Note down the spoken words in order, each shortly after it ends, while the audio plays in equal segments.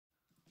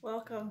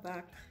Welcome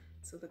back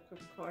to the Quick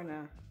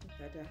Corner with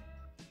Dada.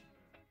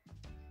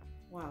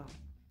 Wow,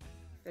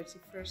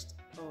 31st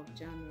of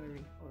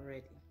January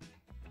already.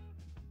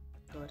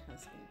 God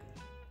has been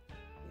good.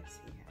 Yes,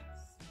 He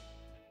has.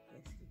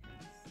 Yes, He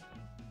has.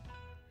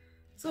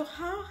 So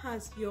how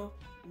has your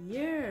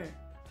year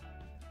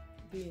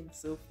been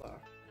so far?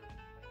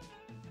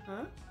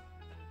 Huh?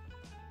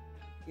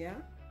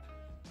 Yeah?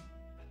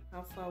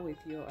 How far with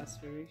your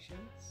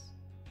aspirations?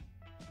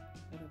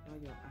 What about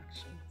your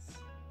actions?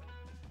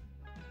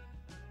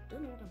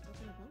 Don't know what I'm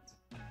talking about?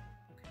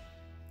 Okay.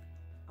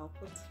 I'll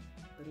put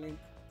the link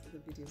to the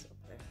videos up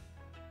there.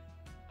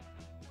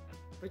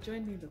 But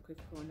join me in the Quick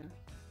Corner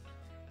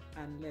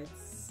and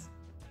let's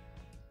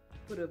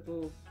put a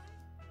bow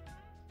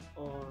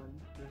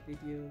on the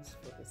videos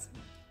for this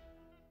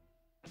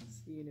month.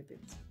 See you in a bit.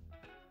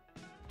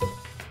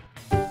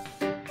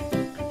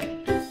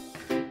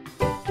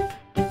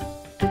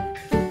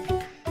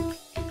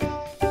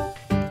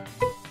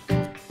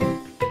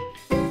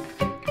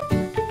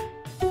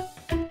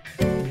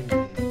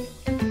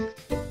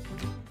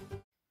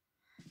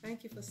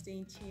 Thank you for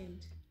staying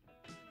tuned.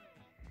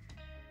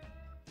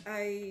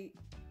 I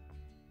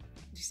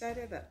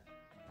decided that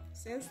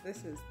since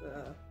this is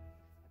the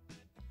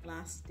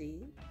last day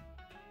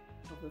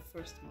of the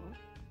first month,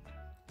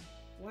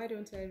 why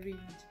don't I read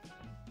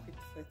Quip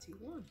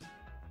 31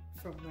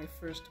 from my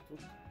first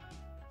book?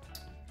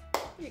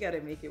 You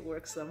gotta make it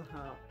work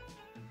somehow.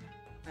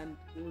 And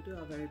we'll do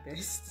our very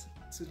best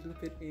to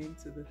loop it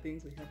into the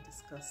things we have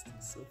discussed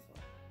so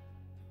far.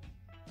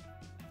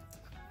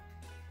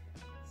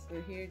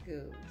 So here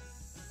goes.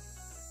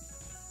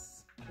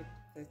 Quip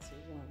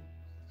 31.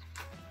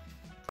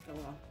 Oh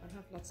wow, I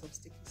have lots of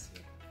stickies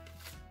here.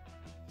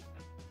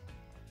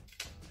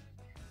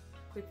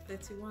 Quip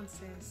 31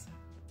 says,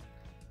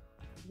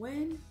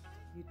 when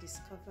you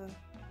discover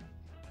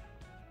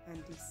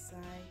and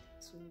decide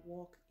to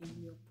walk in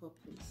your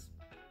purpose,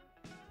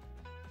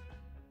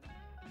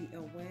 be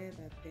aware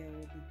that there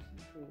will be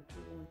people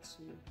who want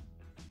to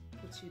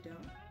put you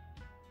down,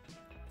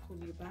 pull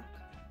you back,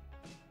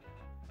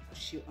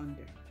 push you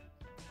under.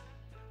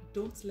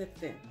 Don't let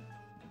them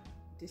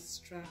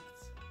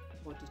distract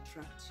or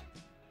detract you.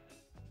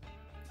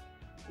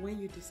 When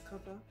you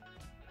discover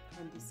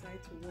and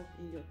decide to walk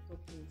in your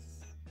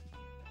purpose,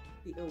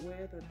 be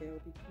aware that there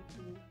will be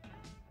people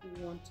who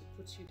want to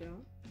put you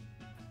down,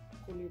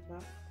 pull you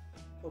back,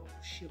 or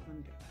push you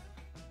under.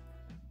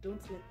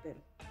 Don't let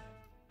them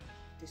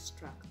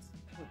distract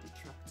or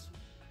detract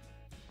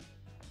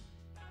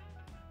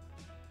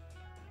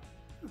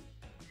you.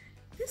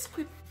 This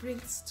quip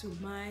brings to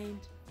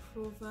mind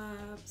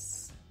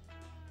Proverbs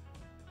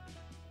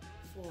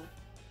 4.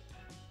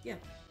 Yeah,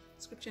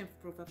 scripture in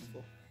Proverbs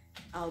 4.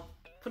 I'll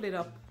pull it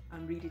up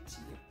and read it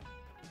to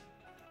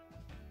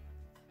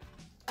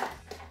you.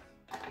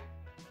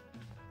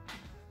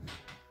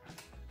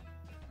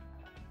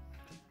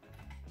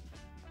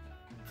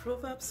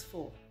 Proverbs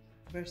 4,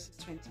 verses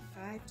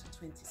 25 to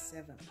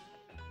 27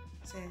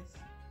 says,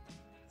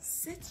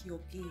 set your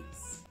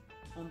gaze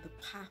on the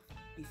path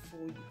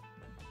before you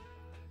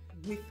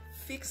with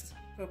fixed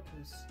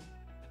purpose,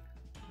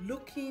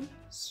 looking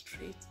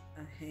straight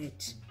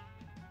ahead.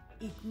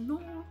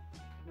 Ignore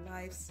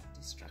life's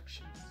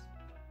distractions.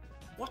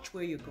 Watch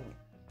where you're going.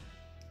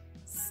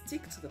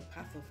 Stick to the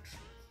path of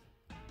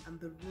truth, and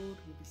the road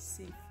will be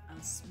safe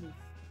and smooth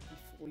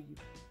before you.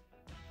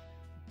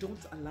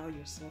 Don't allow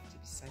yourself to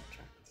be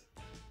sidetracked,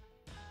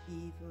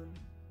 even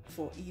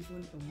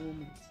a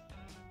moment,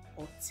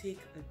 or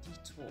take a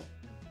detour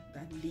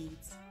that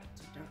leads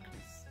to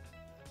darkness.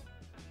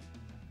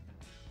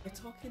 We're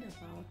talking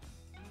about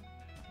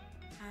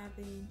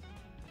having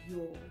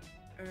your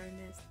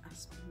earnest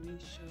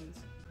aspirations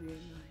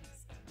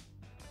realized.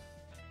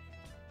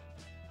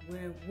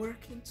 We're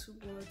working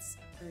towards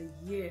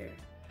a year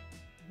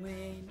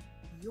when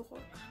your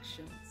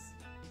actions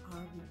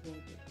are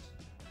rewarded.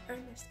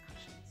 Earnest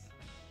actions.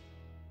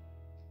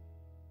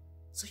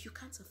 So you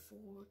can't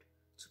afford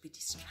to be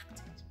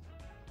distracted.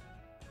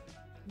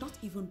 Not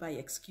even by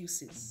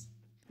excuses,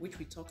 which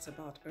we talked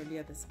about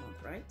earlier this month,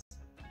 right?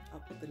 I'll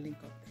put the link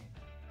up there.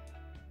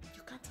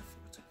 You can't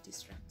afford to be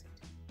distracted.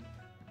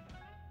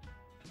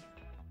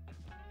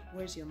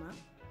 Where's your map?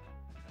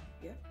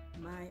 Yeah,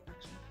 my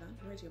action plan.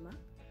 Where's your map?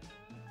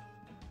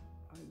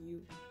 Are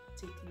you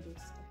taking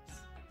those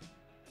steps?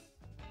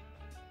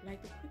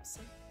 Like the quip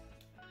said,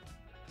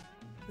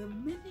 the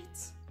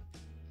minute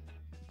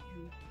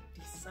you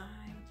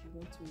decide you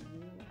want to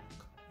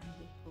walk in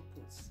your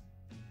purpose,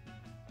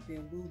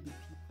 there will be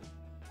people.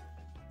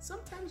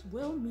 Sometimes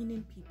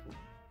well-meaning people.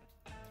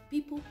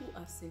 People who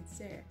are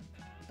sincere,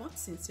 but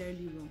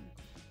sincerely wrong,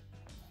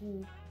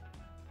 who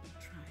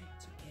try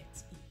to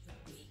get in your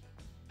way.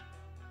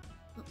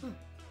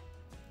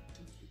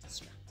 Don't be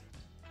distracted.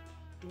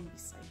 Don't be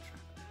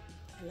sidetracked.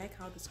 I like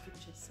how the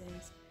scripture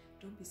says,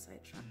 don't be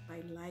sidetracked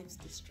by life's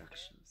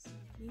distractions.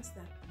 It means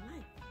that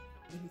life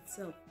in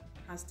itself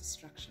has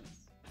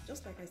distractions.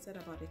 Just like I said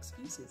about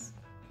excuses.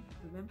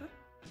 Remember?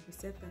 We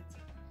said that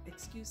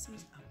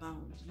excuses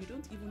abound. You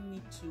don't even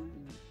need to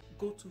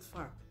go too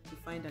far to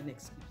find an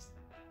excuse.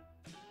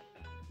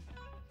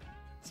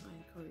 So I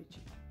encourage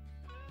you,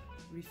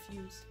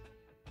 refuse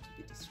to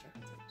be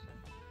distracted.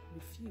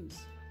 Refuse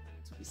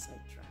to be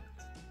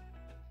sidetracked.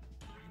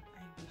 And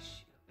I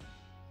wish you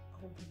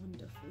a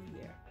wonderful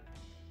year.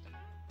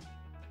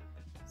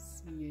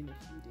 See you in a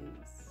few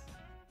days.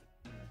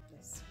 God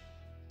bless you.